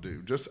what I would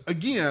do. Just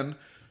again,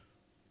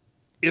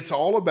 it's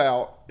all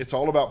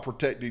about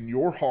protecting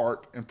your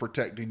heart and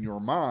protecting your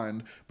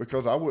mind,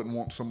 because I wouldn't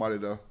want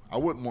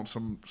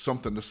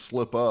something to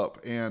slip up.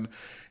 And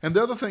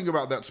the other thing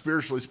about that,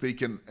 spiritually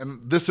speaking,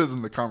 and this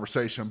isn't the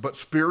conversation, but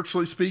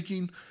spiritually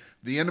speaking,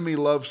 the enemy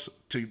loves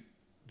to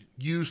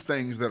use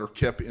things that are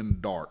kept in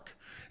dark.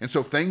 And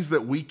so things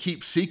that we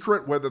keep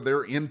secret, whether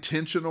they're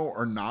intentional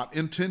or not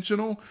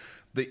intentional,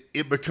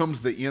 it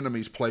becomes the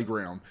enemy's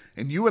playground.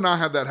 And you and I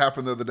had that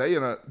happen the other day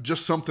in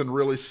just something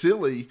really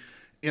silly,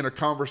 in a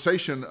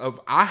conversation of,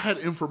 I had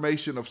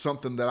information of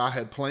something that I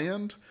had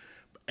planned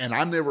and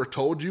I never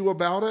told you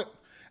about it.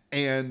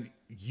 And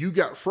you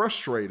got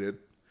frustrated,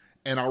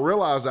 and I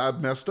realized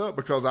I'd messed up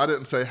because I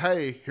didn't say,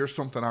 hey, here's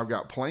something I've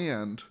got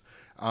planned,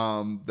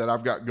 that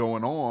I've got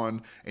going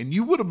on. And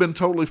you would have been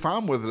totally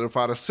fine with it if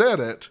I'd have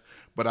said it,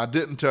 but I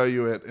didn't tell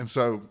you it. And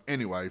so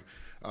anyway,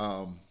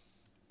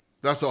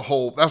 that's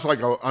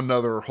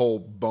another whole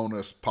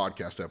bonus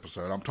podcast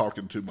episode. I'm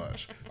talking too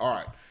much. All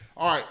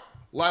right.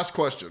 Last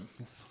question.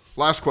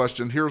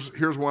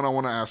 Here's one I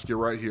want to ask you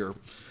right here.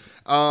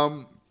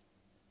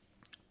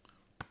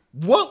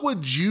 What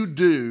would you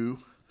do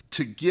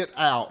to get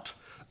out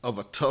of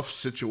a tough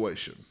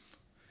situation?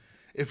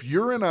 If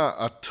you're in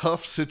a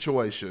tough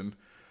situation,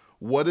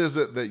 what is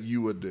it that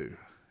you would do?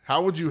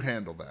 How would you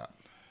handle that?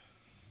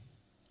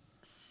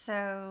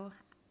 So,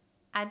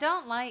 I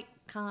don't like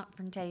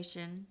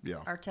confrontation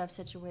Yeah. or tough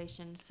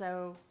situations.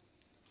 So,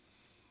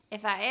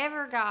 if I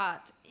ever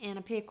got in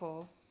a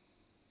pickle,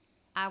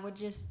 I would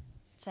just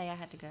say I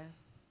had to go.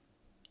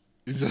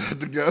 You just have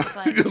to go.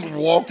 Like, Just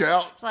walk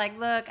out. It's like,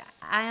 look,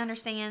 I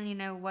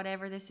understand,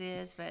 whatever this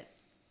is, but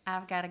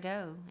I've got to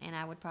go. And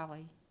I would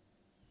probably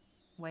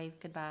wave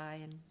goodbye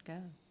and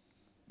go.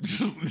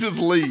 Just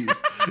leave.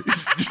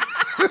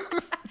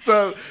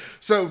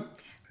 So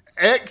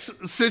X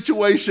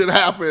situation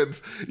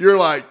happens. You're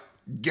like,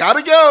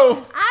 gotta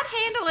go. I'd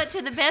handle it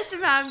to the best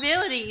of my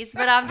abilities,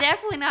 but I'm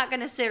definitely not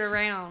going to sit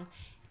around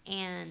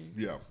and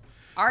Yeah.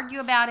 argue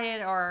about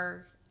it,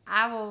 or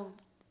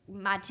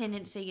my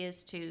tendency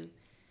is to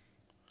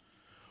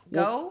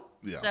go. Well,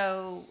 yeah.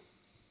 So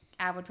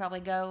I would probably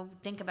go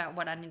think about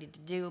what I needed to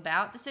do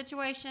about the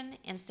situation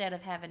instead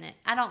of having it.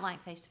 I don't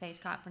like face-to-face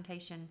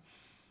confrontation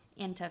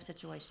in tough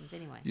situations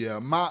anyway. Yeah,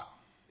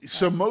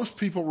 so most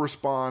people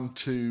respond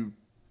to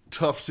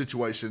tough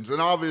situations,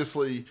 and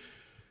obviously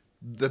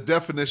the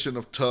definition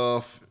of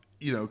tough,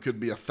 could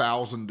be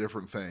 1,000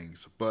 different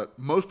things, but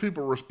most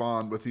people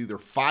respond with either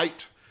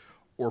fight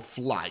or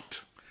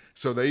flight.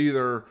 So they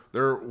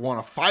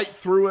want to fight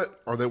through it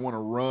or they want to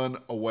run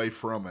away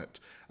from it.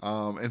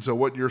 And so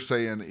what you're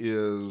saying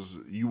is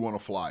you want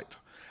to flight.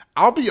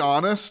 I'll be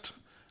honest.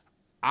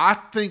 I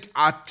think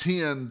my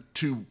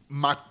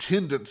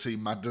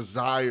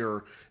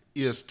desire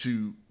is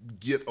to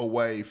get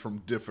away from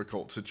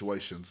difficult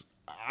situations.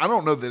 I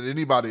don't know that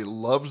anybody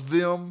loves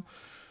them,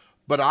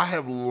 but I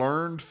have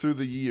learned through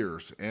the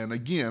years, and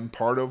again,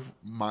 part of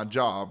my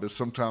job is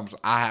sometimes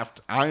I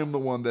am the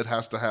one that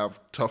has to have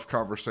tough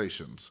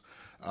conversations.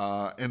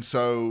 And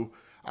so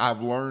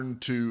I've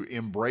learned to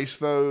embrace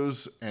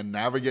those and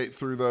navigate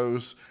through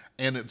those.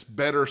 And it's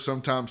better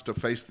sometimes to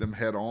face them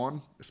head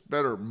on. It's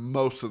better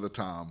most of the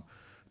time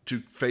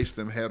to face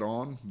them head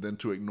on than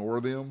to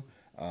ignore them.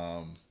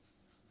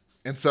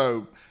 And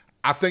so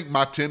I think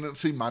my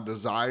tendency, my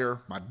desire,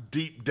 my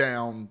deep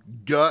down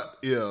gut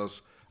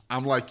is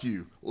I'm like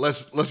you.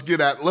 Let's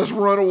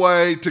run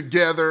away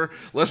together.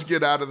 Let's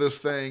get out of this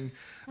thing.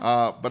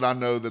 But I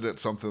know that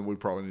it's something we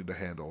probably need to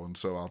handle. And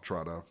so I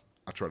try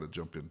to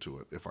jump into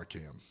it if I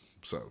can.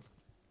 So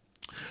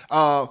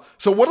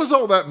what does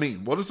all that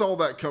mean? What does all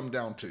that come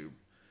down to?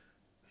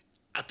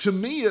 To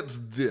me, it's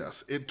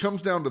this. It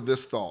comes down to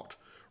this thought.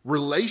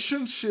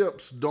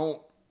 Relationships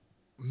don't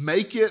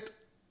make it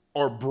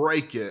or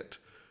break it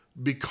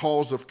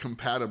because of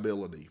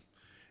compatibility.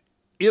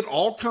 It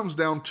all comes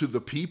down to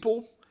the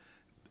people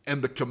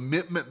and the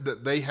commitment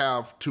that they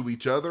have to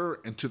each other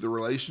and to the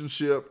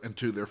relationship and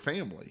to their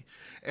family.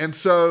 And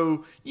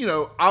so,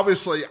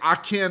 obviously I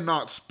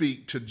cannot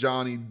speak to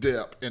Johnny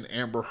Depp and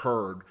Amber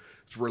Heard's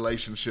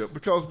relationship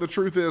because the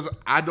truth is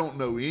I don't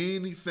know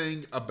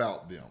anything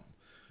about them.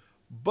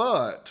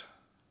 But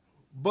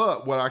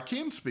what I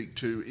can speak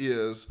to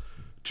is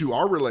to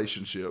our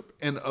relationship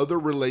and other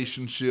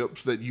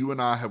relationships that you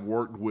and I have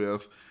worked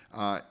with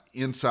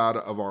inside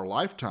of our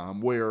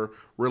lifetime, where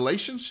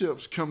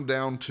relationships come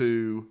down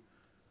to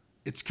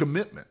it's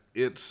commitment.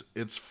 It's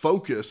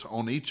focus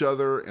on each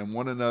other and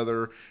one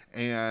another,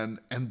 and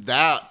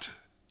that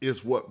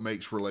is what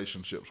makes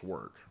relationships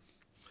work.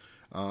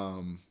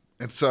 And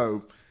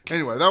so,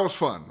 anyway, that was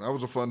fun. That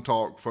was a fun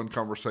talk, fun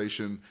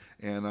conversation,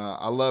 and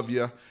I love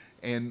you.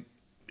 And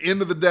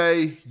end of the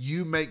day,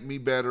 you make me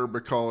better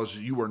because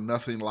you are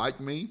nothing like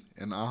me,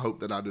 and I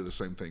hope that I do the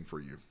same thing for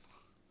you.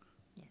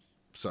 Yes.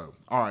 So,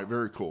 all right,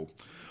 very cool.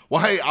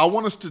 Well, hey, I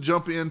want us to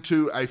jump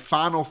into a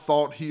final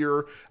thought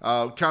here,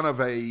 kind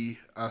of a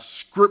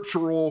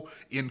scriptural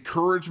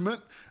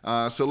encouragement.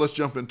 So let's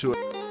jump into it.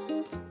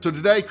 So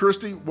today,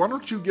 Christy, why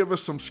don't you give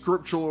us some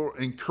scriptural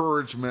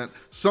encouragement,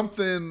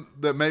 something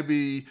that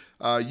maybe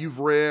you've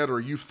read or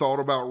you've thought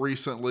about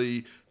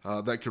recently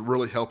that could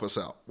really help us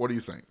out. What do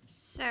you think?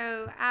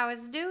 So I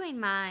was doing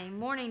my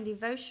morning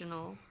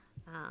devotional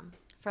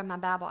from my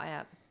Bible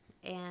app,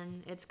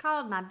 and it's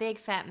called My Big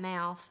Fat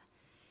Mouth.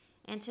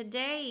 And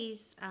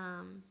today's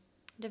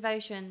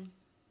devotion,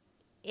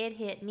 it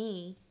hit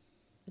me,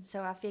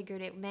 so I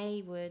figured it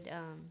would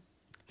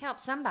help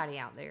somebody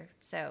out there.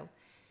 So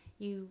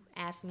you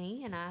asked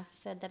me, and I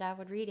said that I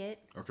would read it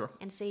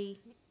and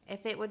see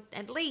if it would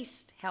at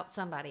least help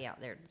somebody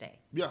out there today.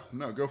 Yeah,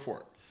 no, go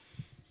for it.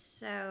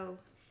 So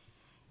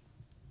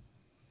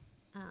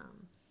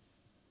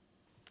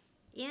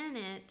in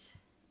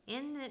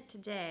it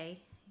today,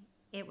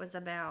 it was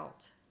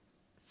about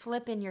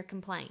flipping your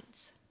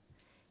complaints.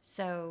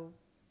 So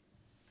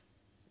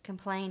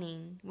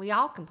complaining, we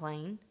all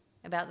complain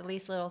about the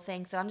least little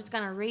thing. So I'm just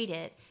going to read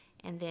it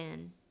and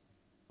then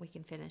we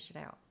can finish it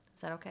out.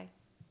 Is that okay?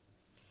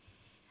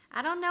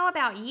 I don't know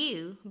about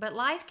you, but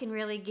life can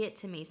really get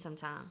to me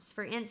sometimes.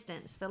 For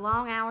instance, the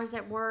long hours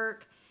at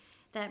work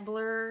that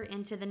blur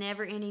into the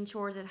never-ending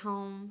chores at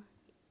home.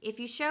 If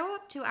you show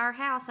up to our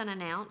house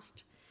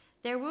unannounced,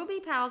 there will be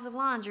piles of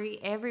laundry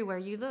everywhere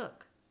you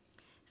look.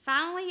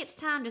 Finally, it's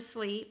time to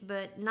sleep,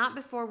 but not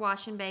before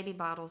washing baby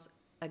bottles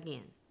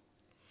again.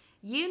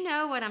 You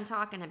know what I'm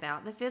talking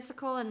about. The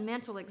physical and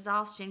mental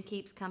exhaustion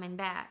keeps coming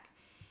back.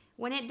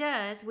 When it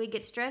does, we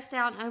get stressed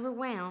out and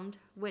overwhelmed,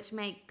 which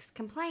makes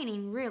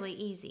complaining really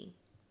easy.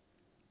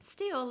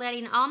 Still,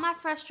 letting all my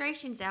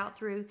frustrations out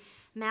through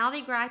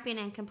mouthy griping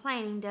and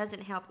complaining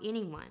doesn't help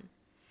anyone.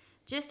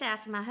 Just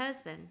ask my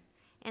husband.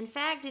 In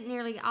fact, it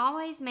nearly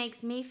always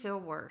makes me feel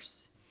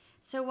worse.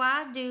 So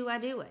why do I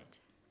do it?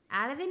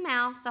 Out of the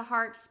mouth, the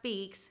heart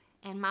speaks,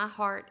 and my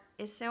heart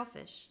is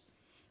selfish.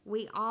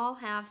 We all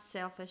have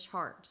selfish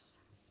hearts.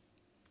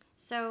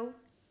 So,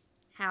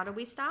 how do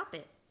we stop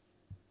it?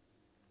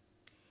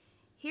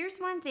 Here's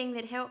one thing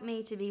that helped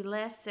me to be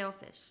less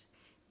selfish.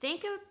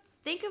 Think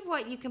of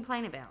what you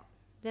complain about,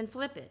 then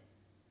flip it.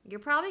 You're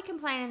probably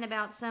complaining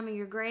about some of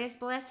your greatest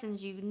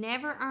blessings you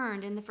never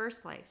earned in the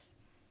first place.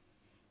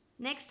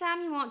 Next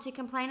time you want to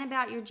complain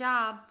about your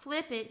job,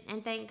 flip it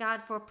and thank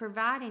God for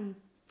providing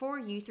for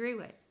you through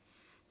it.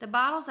 The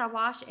bottles I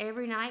wash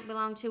every night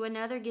belong to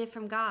another gift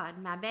from God,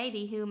 my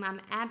baby, whom I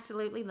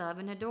absolutely love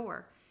and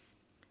adore.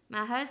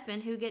 My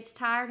husband, who gets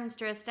tired and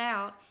stressed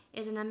out,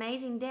 is an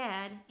amazing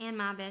dad and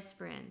my best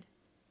friend.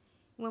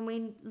 When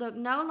we look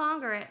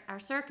longer at our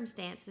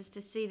circumstances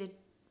to see the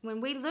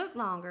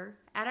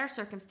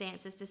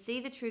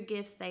true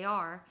gifts they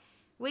are,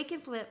 we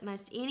can flip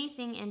most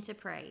anything into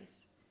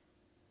praise.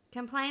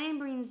 Complaining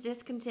brings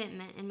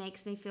discontentment and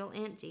makes me feel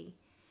empty,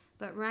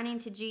 but running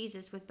to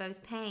Jesus with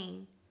both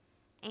pain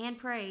and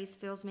praise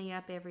fills me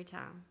up every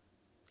time.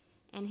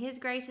 And His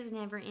grace is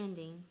never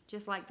ending,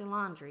 just like the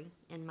laundry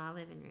in my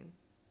living room.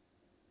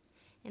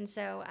 And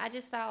so I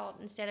just thought,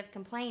 instead of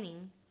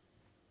complaining,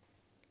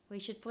 we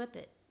should flip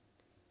it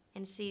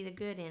and see the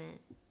good in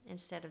it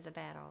instead of the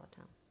bad all the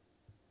time.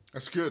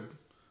 That's good.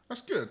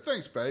 That's good.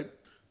 Thanks, babe.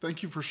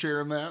 Thank you for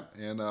sharing that.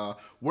 And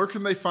where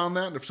can they find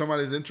that? And if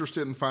somebody's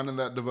interested in finding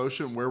that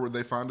devotion, where would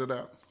they find it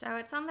at? So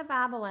it's on the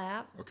Bible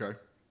app. Okay.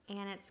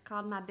 And it's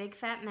called My Big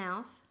Fat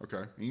Mouth.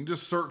 Okay. You can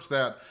just search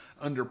that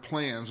under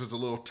plans. There's a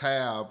little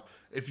tab.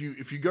 If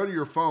you go to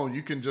your phone,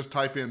 you can just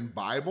type in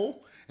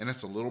Bible, and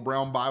it's a little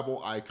brown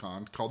Bible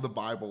icon called the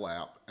Bible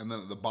app. And then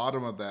at the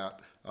bottom of that,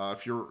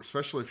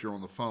 especially if you're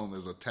on the phone,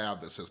 there's a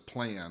tab that says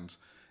plans.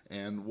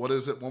 And what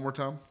is it one more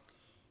time?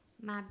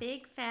 My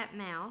Big Fat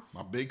Mouth.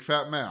 My Big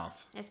Fat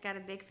Mouth. It's got a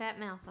big fat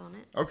mouth on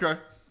it. Okay.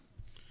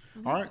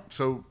 Mm-hmm. All right.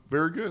 So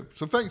very good.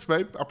 So thanks,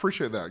 babe. I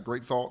appreciate that.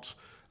 Great thoughts.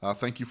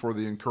 Thank you for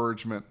the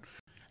encouragement.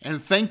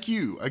 And thank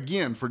you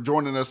again for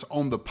joining us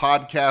on the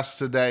podcast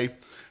today.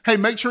 Hey,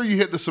 make sure you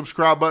hit the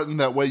subscribe button.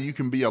 That way you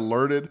can be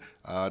alerted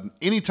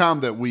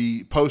anytime that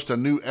we post a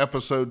new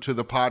episode to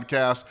the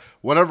podcast,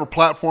 whatever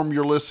platform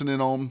you're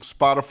listening on,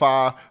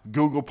 Spotify,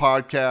 Google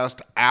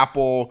Podcast,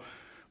 Apple,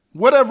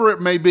 whatever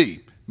it may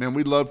be. Man,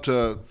 we'd love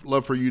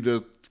for you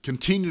to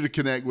continue to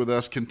connect with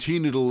us,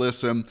 continue to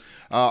listen.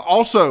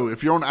 Also,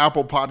 if you're on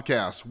Apple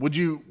Podcasts, would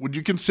you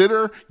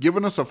consider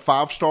giving us a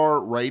 5-star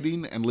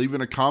rating and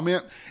leaving a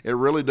comment? It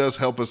really does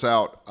help us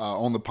out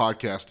on the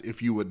podcast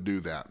if you would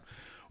do that.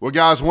 Well,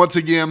 guys, once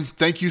again,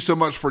 thank you so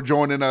much for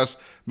joining us.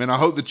 Man, I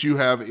hope that you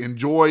have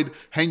enjoyed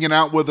hanging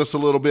out with us a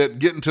little bit,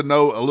 getting to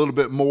know a little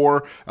bit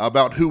more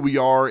about who we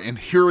are and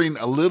hearing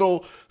a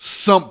little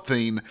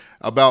something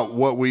about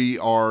what we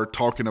are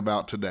talking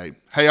about today.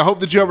 Hey, I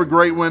hope that you have a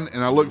great one,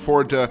 and I look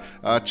forward to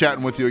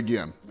chatting with you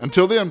again.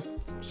 Until then,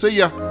 see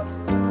ya.